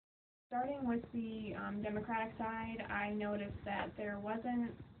Starting with the Democratic side, I noticed that there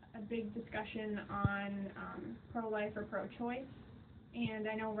wasn't a big discussion on pro-life or pro-choice. And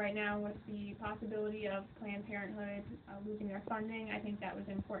I know right now with the possibility of Planned Parenthood losing their funding, I think that was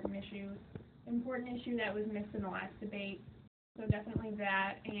an important issue that was missed in the last debate. So definitely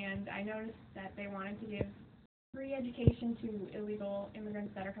that. And I noticed that they wanted to give free education to illegal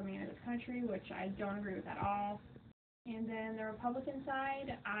immigrants that are coming into this country, which I don't agree with at all. And then the Republican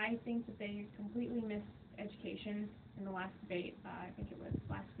side, I think that they completely missed education in the last debate. I think it was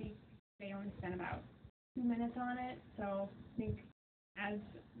last week. They only spent about 2 minutes on it. So I think as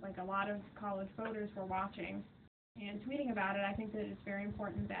like a lot of college voters were watching and tweeting about it, I think that it's very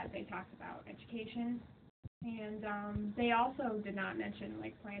important that they talked about education. And they also did not mention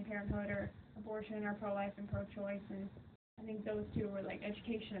like Planned Parenthood or abortion or pro-life and pro-choice. And I think those two were like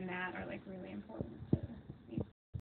education and that are like really important to